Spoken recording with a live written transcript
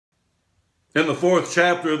In the 4th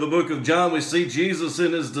chapter of the book of John, we see Jesus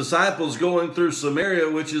and his disciples going through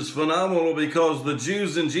Samaria, which is phenomenal because the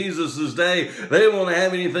Jews in Jesus' day, they didn't want to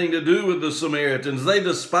have anything to do with the Samaritans. They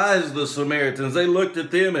despised the Samaritans. They looked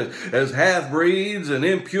at them as half-breeds and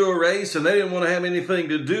impure race, and they didn't want to have anything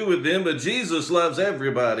to do with them, but Jesus loves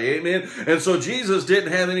everybody, amen? And so Jesus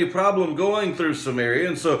didn't have any problem going through Samaria,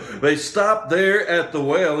 and so they stopped there at the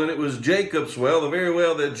well, and it was Jacob's well, the very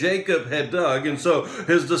well that Jacob had dug, and so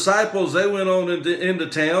his disciples, they went on into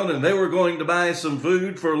town, and they were going to buy some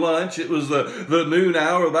food for lunch. It was the noon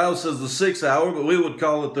hour. The Bible says the 6th hour, but we would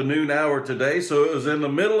call it the noon hour today. So it was in the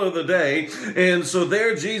middle of the day. And so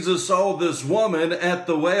there Jesus saw this woman at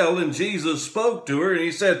the well, and Jesus spoke to her, and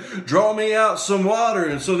he said, "Draw me out some water."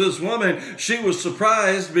 And so this woman, she was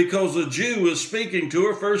surprised because a Jew was speaking to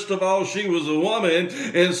her. First of all, she was a woman,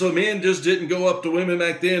 and so men just didn't go up to women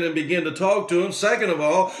back then and begin to talk to them. Second of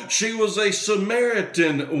all, she was a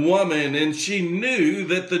Samaritan woman, and she knew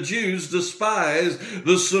that the Jews despised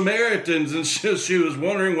the Samaritans, and she was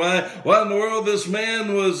wondering why in the world this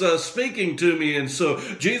man was speaking to me. And so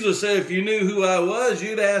Jesus said, "If you knew who I was,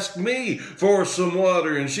 you'd ask me for some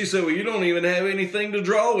water." And she said, "Well, you don't even have anything to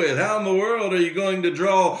draw with. How in the world are you going to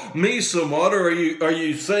draw me some water? Are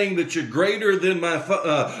you saying that you're greater than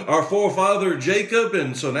our forefather Jacob?"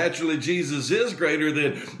 And so naturally Jesus is greater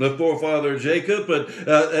than the forefather Jacob. But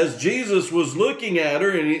as Jesus was looking at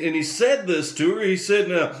her, and he said this to her, he said,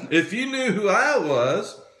 "Now, if you knew who I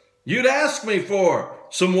was, you'd ask me for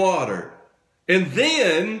some water." And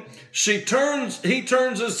then he turns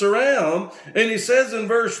this around, and he says in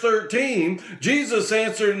verse 13, Jesus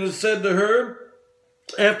answered and said to her,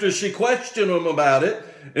 after she questioned him about it,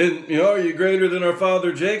 and, are you greater than our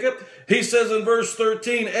father Jacob? He says in verse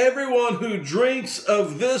 13, "Everyone who drinks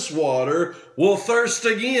of this water will thirst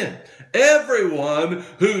again." Everyone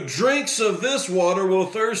who drinks of this water will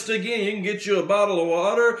thirst again. You can get you a bottle of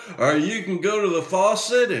water, or you can go to the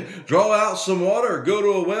faucet and draw out some water, or go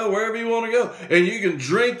to a well, wherever you want to go, and you can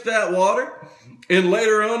drink that water. And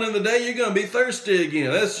later on in the day, you're going to be thirsty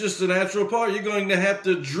again. That's just the natural part. You're going to have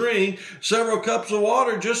to drink several cups of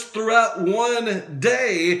water just throughout one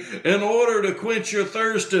day in order to quench your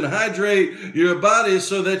thirst and hydrate your body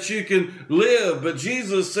so that you can live. But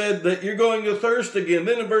Jesus said that you're going to thirst again.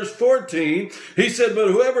 Then in verse 14, he said, "But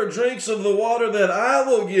whoever drinks of the water that I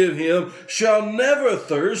will give him shall never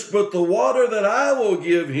thirst, but the water that I will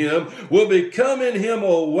give him will become in him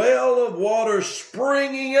a well of water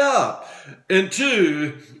springing up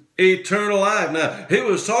into eternal life." Now, he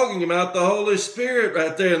was talking about the Holy Spirit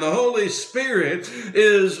right there, and the Holy Spirit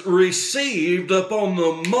is received upon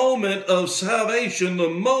the moment of salvation, the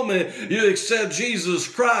moment you accept Jesus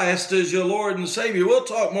Christ as your Lord and Savior. We'll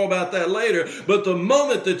talk more about that later, but the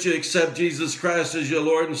moment that you accept Jesus Christ as your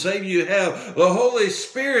Lord and Savior, you have the Holy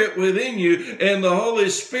Spirit within you, and the Holy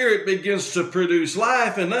Spirit begins to produce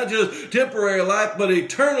life, and not just temporary life, but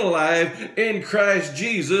eternal life in Christ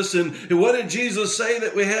Jesus. And what did Jesus say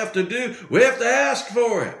that we have to do? We have to ask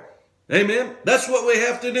for it. Amen. That's what we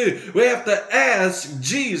have to do. We have to ask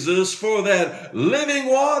Jesus for that living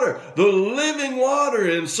water, the living water.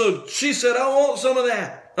 And so she said, "I want some of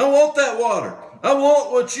that. I want that water. I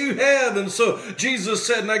want what you have." And so Jesus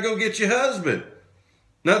said, "Now go get your husband."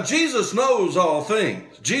 Now, Jesus knows all things.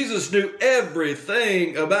 Jesus knew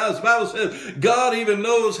everything about us. The Bible says God even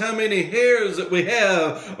knows how many hairs that we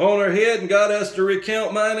have on our head, and God has to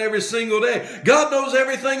recount mine every single day. God knows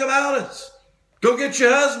everything about us. Go get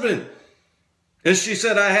your husband. And she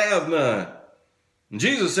said, "I have none." And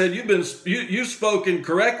Jesus said, you've spoken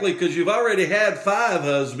correctly, because you've already had 5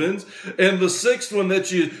 husbands, and the 6th one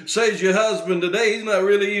that you say is your husband today, he's not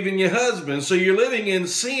really even your husband. So you're living in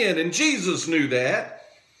sin, and Jesus knew that.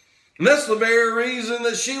 And that's the very reason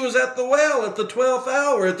that she was at the well at the 12th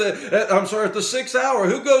hour, at the 6th hour.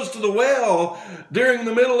 Who goes to the well during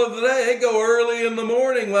the middle of the day? They go early in the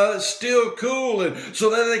morning while it's still cool, and so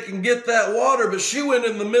that they can get that water. But she went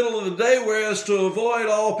in the middle of the day, whereas to avoid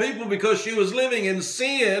all people, because she was living in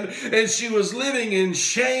sin, and she was living in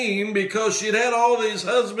shame because she'd had all these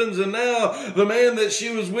husbands, and now the man that she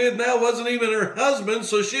was with now wasn't even her husband.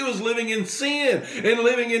 So she was living in sin and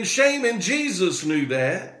living in shame, and Jesus knew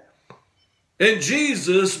that. And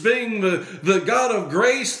Jesus, being the God of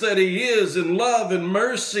grace that he is, and love and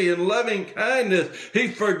mercy and loving kindness, he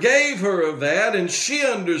forgave her of that, and she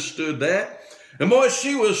understood that. And boy,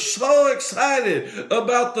 she was so excited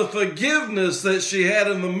about the forgiveness that she had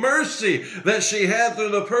and the mercy that she had through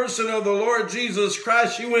the person of the Lord Jesus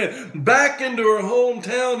Christ. She went back into her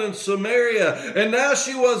hometown in Samaria, and now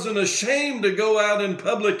she wasn't ashamed to go out in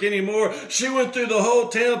public anymore. She went through the whole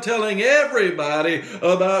town telling everybody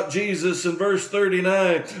about Jesus. And verse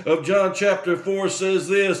 39 of John chapter 4 says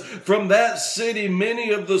this, "From that city many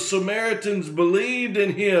of the Samaritans believed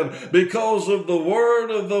in him because of the word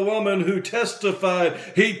of the woman who testified,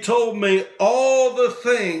 'He told me all the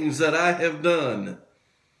things that I have done.'"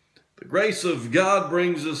 The grace of God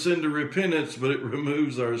brings us into repentance, but it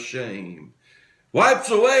removes our shame. Wipes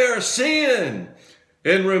away our sin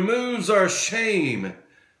and removes our shame.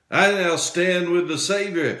 I now stand with the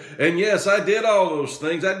Savior. And yes, I did all those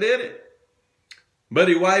things. I did it. But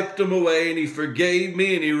he wiped them away, and he forgave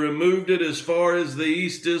me, and he removed it as far as the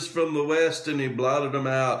east is from the west, and he blotted them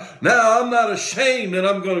out. Now I'm not ashamed, and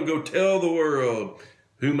I'm going to go tell the world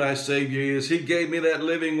who my Savior is. He gave me that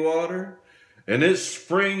living water, and it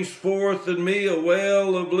springs forth in me a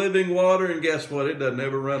well of living water, and guess what? It doesn't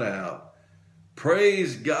ever run out.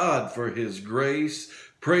 Praise God for his grace.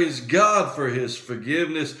 Praise God for his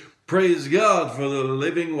forgiveness. Praise God for the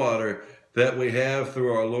living water that we have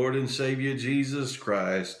through our Lord and Savior Jesus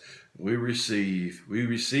Christ. We receive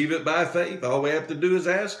it by faith. All we have to do is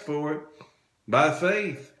ask for it by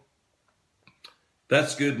faith.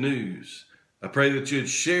 That's good news. I pray that you'd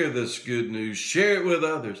share this good news. Share it with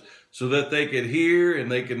others so that they can hear and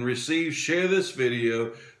they can receive. Share this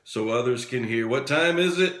video so others can hear. What time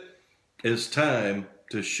is it? It's time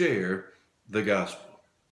to share the gospel.